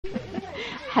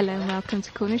Hello and welcome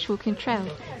to Cornish Walking Trail.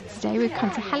 Today we've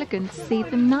come to Heligan to see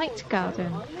the Night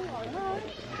Garden.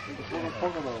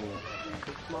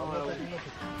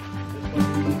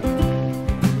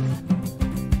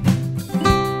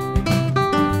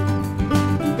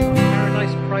 A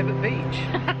nice private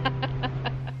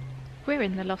beach. We're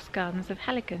in the Lost Gardens of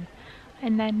Heligan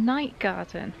in their night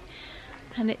garden,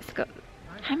 and it's got,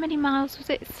 how many miles was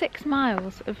it? 6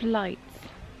 miles of lights,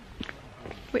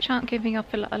 which aren't giving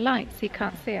off a lot of light, so you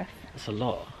can't see us. That's a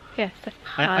lot. Yes.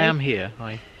 I am here.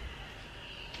 Hi.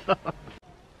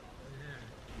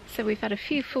 So we've had a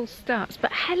few false starts,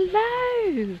 but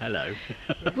hello! Hello.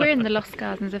 We're in the Lost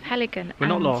Gardens of Heligan. We're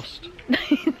not lost.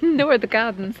 Nor are the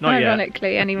gardens, Not yet.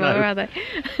 ironically, anymore, No. are they?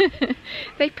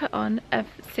 They put on a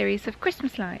series of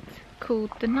Christmas lights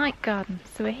called the Night Garden.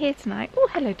 So we're here tonight. Oh,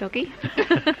 hello, doggy.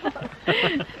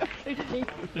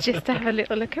 Just to have a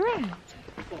little look around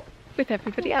with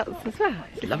everybody else as well.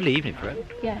 It's a lovely evening for it.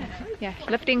 Yeah, yeah,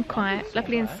 lovely and quiet,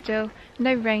 lovely and still.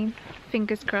 No rain,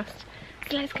 fingers crossed.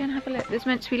 So let's go and have a look. There's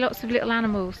meant to be lots of little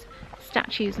animals,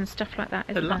 statues and stuff like that,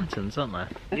 They're isn't there? lanterns, aren't there?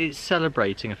 It's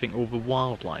celebrating, I think, all the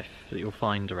wildlife that you'll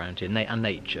find around here and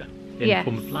nature in Yes.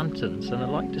 the form of lanterns and a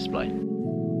light display.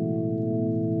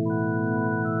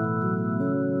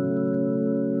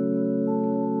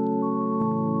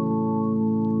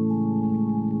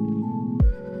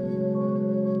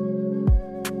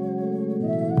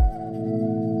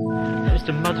 That was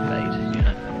the mud maid, you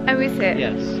know. Oh, is it?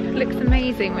 Yes. Looks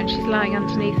amazing when she's lying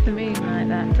underneath the moon like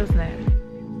that, doesn't it?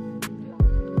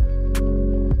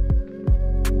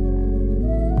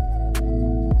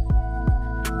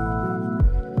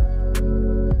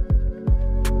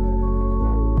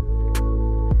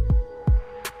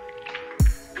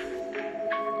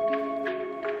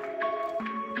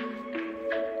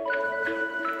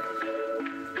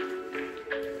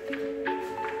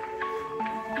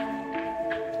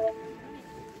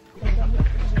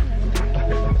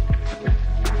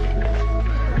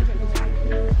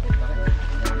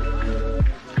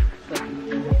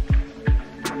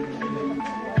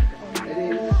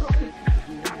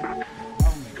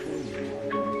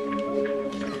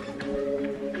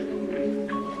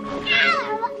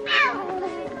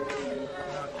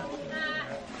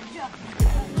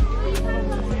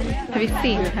 Have you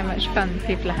seen how much fun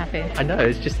people are having? I know,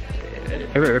 it's just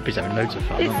everybody's having loads of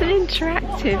fun. It's an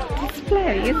interactive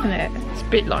display, isn't it? It's a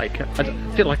bit like, I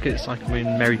feel like it's like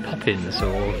in Mary Poppins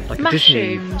or like a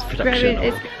Mushrooms, Disney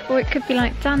production. or it could be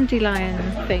like dandelion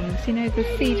things, you know, the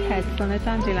seed heads on a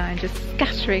dandelion just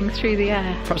scattering through the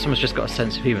air. Perhaps someone's just got a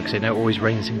sense of humour because they know it always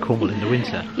rains in Cornwall in the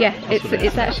winter. Yeah, That's what it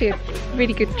it's is. actually a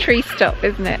really good tree stop,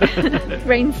 isn't it?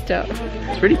 Rain stop.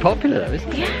 It's really popular though,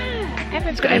 isn't it? Yeah,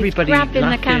 It's got everybody grabbing the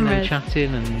laughing and cameras.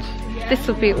 chatting and... This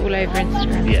will be all over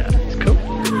Instagram. Yeah, it's cool.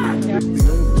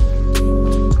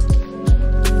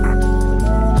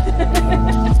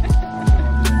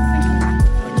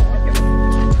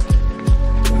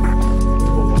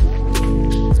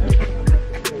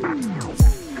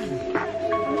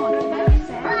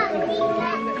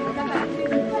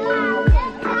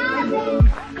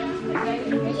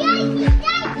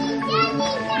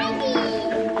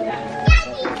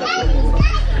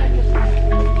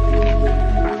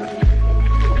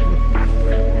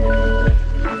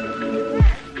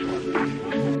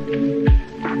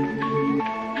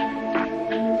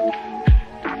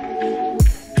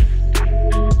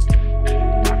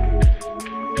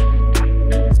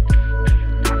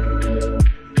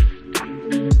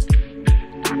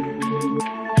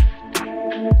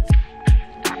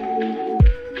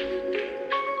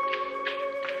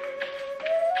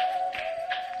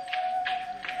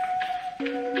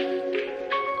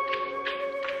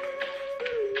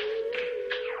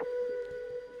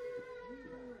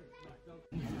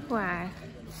 Wow.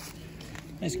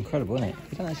 It's incredible, isn't it?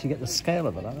 You don't actually get the scale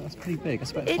of it. That's pretty big.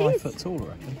 That's about It 5 is. foot tall, I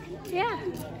reckon. Yeah.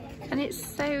 And it's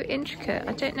so intricate.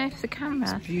 I don't know if the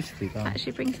camera It's beautifully done.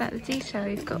 actually brings out the detail.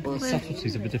 He's got all the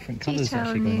Subtleties of the different colours detail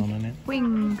actually on going his on in it.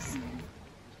 wings.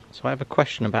 So I have a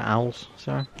question about owls,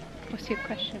 Sarah. What's your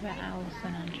question about owls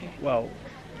then, Andrew? Well,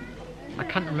 I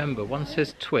can't remember. One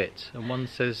says twit and one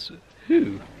says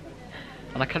who.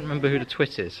 And I can't remember who the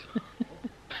twit is.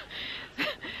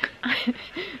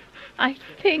 I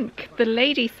think the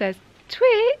lady says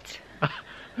twit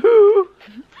Who?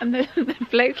 and the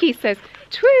blokey says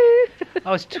twoo.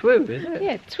 Oh, it's twoo, is it?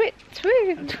 Yeah, twit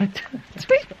twoo.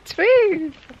 Twit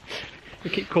twoo. We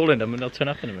keep calling them and they'll turn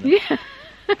up in a minute.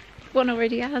 Yeah. One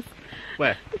already has.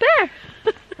 Where? There.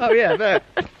 Oh yeah, there.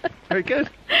 Very good.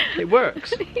 It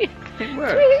works. It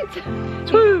works. Tweet.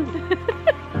 Twoo.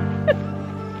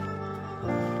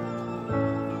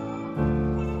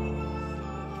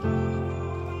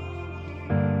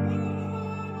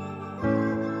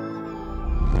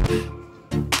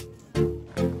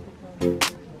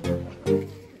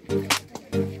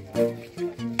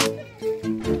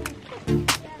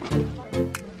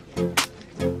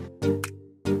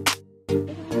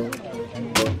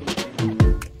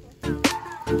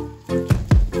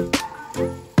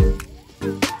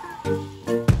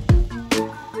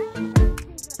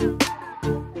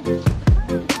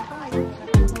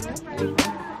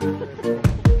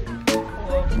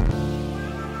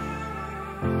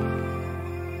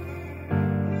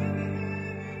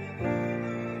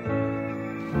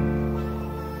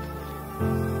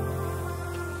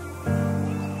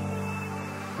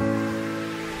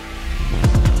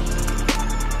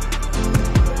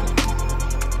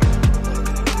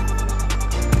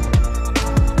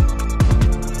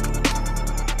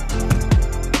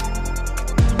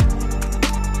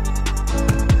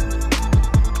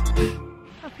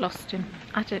 lost him.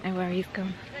 I don't know where he's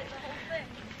gone.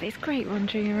 But it's great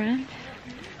wandering around.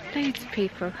 Loads of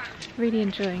people really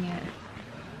enjoying it.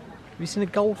 Have you seen a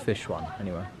goldfish one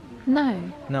anywhere?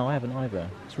 No. No, I haven't either.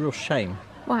 It's a real shame.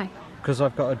 Why? Because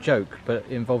I've got a joke, but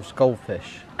it involves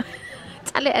goldfish.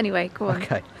 Tell it anyway, go on.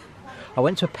 Okay. I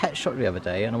went to a pet shop the other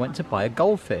day and I went to buy a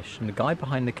goldfish, and the guy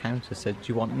behind the counter said,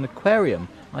 "Do you want an aquarium?"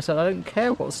 I said, "I don't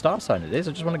care what star sign it is,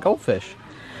 I just want a goldfish."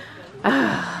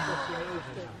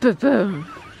 Ba-boom.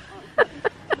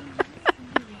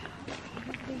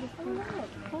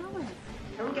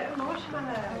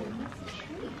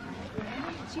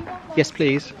 Yes,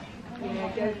 please.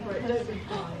 Yeah, go for it. Don't be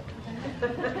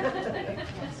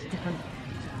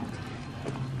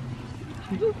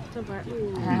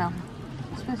I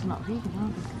suppose they're not vegan, are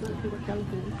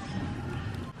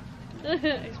they?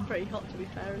 It's pretty hot to be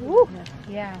fair, isn't it?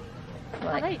 Yeah.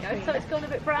 Oh, there you go, so it's gone a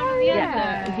bit brown in the end.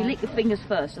 Yeah. If you lick your fingers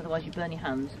first, otherwise you burn your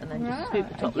hands, and then just scoop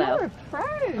the top You're out. a pro.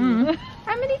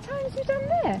 How many times have you done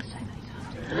this?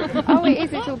 Oh, it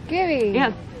is. It's all gooey.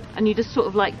 Yeah, and you just sort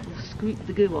of like scoop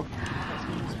the goo off.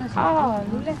 Oh,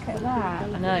 look at that.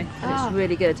 I know, it's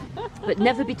really good. But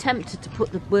never be tempted to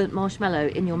put the burnt marshmallow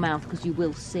in your mouth because you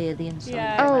will sear the inside.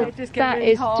 Yeah, Oh, it just gets that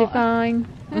really is hot. divine.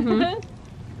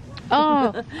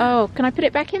 Oh, can I put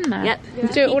it back in there? Yep. Do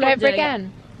it Keep all on over doing it.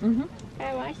 again? Mm-hmm.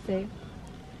 Oh, I see.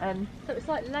 So it's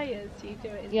like layers, you do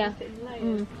it in Yeah.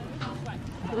 layers.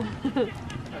 I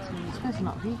suppose they're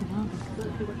not vegan, are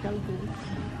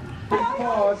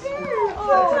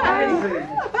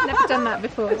Never done that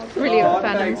before. It's brilliant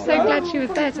fun. I'm so glad she was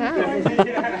there to help.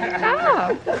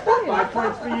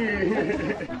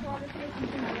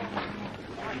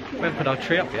 We haven't put our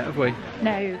tree up yet, have we?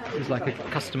 No. It's like a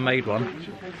custom made one.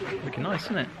 Looking nice,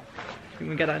 isn't it? Think we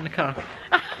can get that in the car?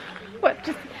 What,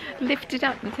 just lift it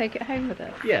up and take it home with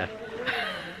us? Yeah.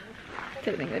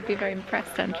 Don't think they'd be very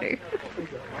impressed, Andrew.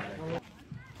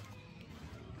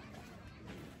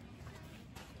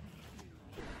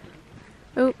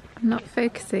 Oh, I'm not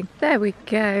focusing. There we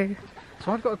go.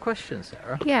 So I've got a question,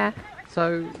 Sarah. Yeah.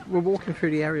 So we're walking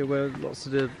through the area where lots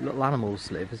of the little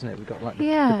animals live, isn't it? We've got like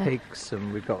Yeah. the pigs,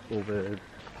 and we've got all the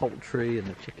poultry and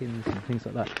the chickens and things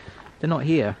like that. They're not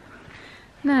here.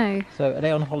 No. So are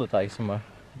they on holiday somewhere?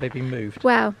 Have they been moved?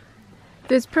 Well,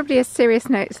 there's probably a serious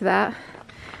note to that.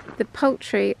 The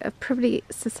poultry are probably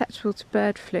susceptible to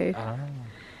bird flu. Ah.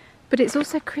 But it's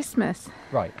also Christmas.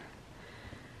 Right.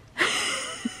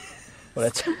 Well,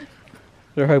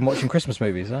 they're home watching Christmas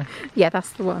movies, eh? Yeah, that's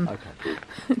the one. Okay.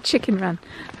 Chicken Run.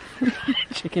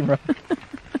 Chicken run.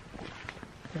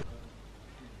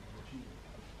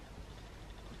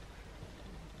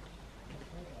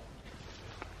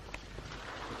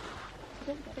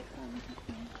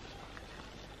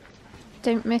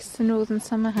 Don't miss the Northern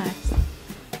Summer House.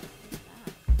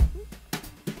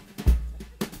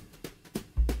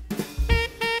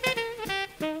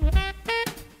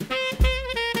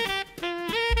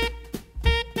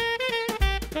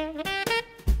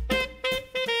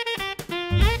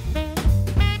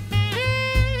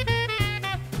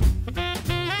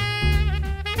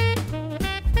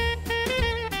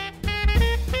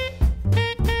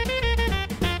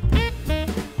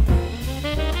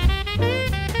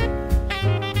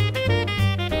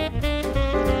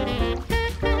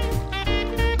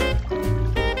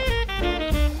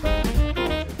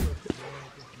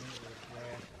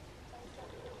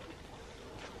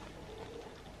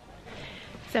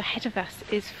 So ahead of us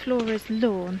is Flora's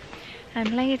lawn,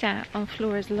 and laid out on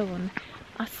Flora's lawn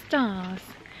are stars.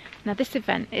 Now this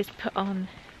event is put on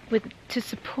to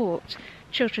support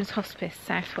Children's Hospice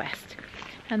Southwest,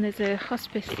 and there's a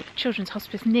children's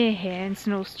hospice near here in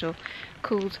St Austell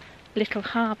called Little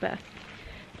Harbour,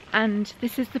 and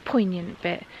this is the poignant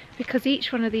bit because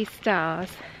each one of these stars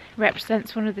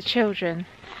represents one of the children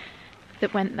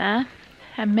that went there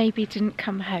and maybe didn't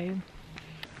come home.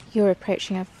 You're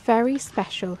approaching a very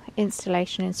special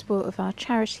installation in support of our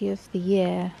charity of the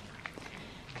year.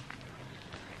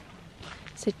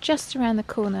 So just around the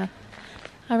corner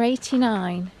are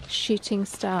 89 shooting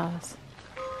stars.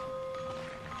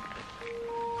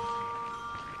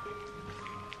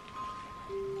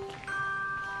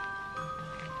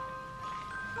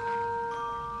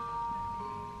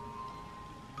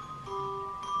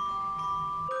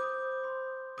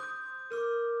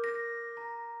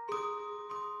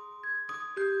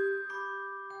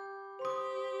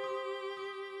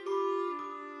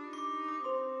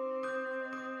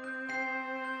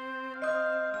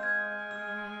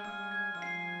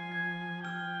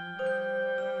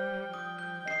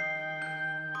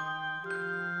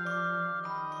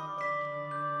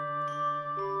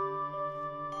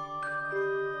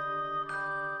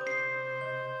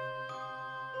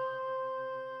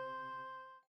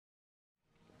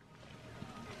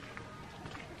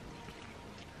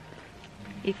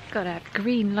 You've got to have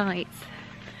green lights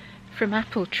from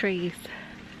apple trees,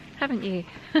 haven't you?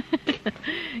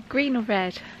 Green or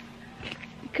red.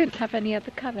 You couldn't have any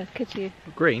other colour, could you?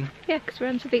 Green? Yeah, because we're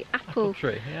under the apple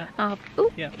tree, yeah.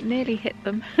 Oh, Yeah. nearly hit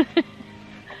them.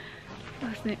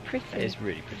 Wasn't it pretty? It is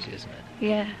really pretty, isn't it?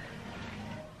 Yeah.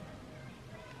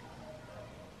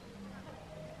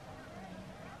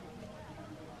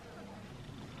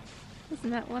 Isn't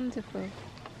that wonderful?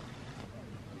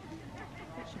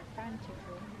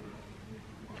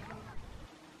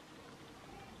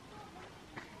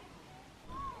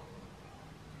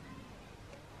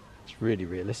 It's really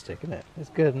realistic, isn't it? It's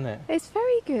good, isn't it? It's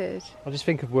very good. I just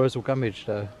think of Wurzel Gummidge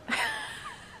though.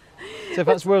 So if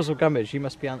that's Wurzel Gummidge, you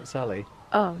must be Aunt Sally.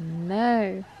 Oh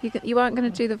no. You aren't going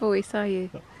to do the voice, are you?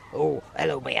 Oh,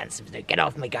 hello my handsome, now get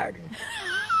off my garden.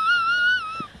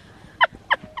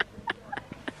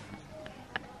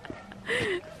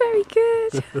 Very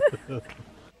good.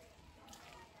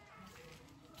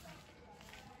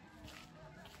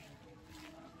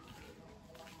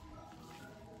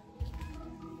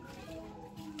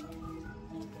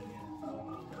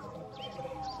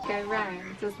 Go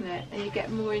round, doesn't it? And you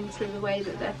get more into the way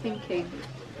that they're thinking.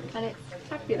 And it's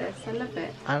fabulous, I love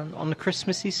it. And on the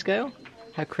Christmassy scale,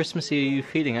 how Christmassy are you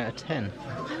feeling out of 10?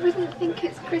 I wouldn't think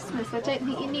it's Christmas. I don't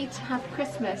think you need to have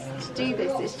Christmas to do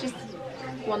this. It's just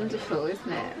wonderful,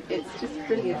 isn't it? It's just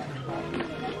brilliant.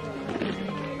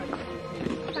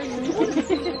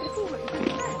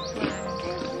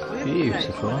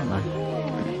 Beautiful, aren't they?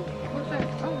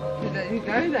 There you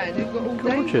go then, you've got all day.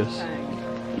 Gorgeous.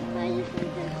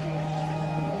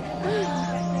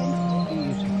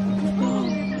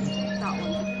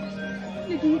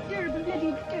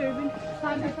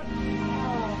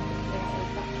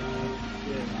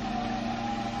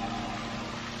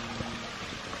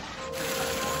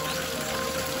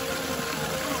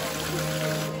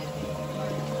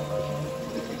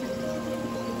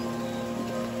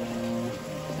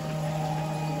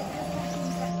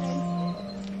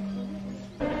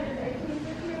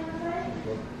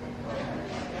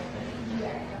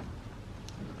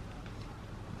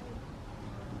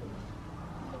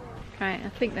 Right, I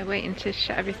think they're waiting to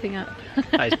shut everything up.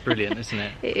 That is brilliant, isn't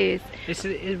it? It is. It's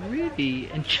a really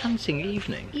enchanting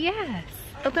evening. Yes.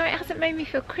 Although it hasn't made me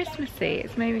feel Christmassy,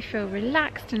 it's made me feel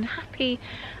relaxed and happy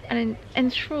and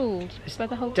enthralled by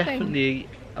the whole thing. Definitely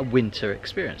a winter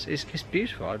experience. It's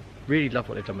beautiful. I really love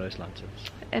what they've done with those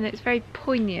lanterns. And it's very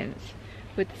poignant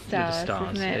with the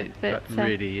stars, isn't it? That But,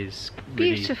 really is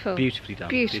beautiful. Beautifully done.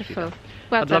 Beautiful.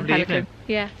 Well A done, lovely Heligan. evening.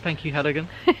 Yeah. Thank you, Heligan.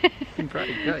 Great.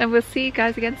 And we'll see you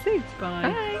guys again soon. Bye.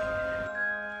 Bye.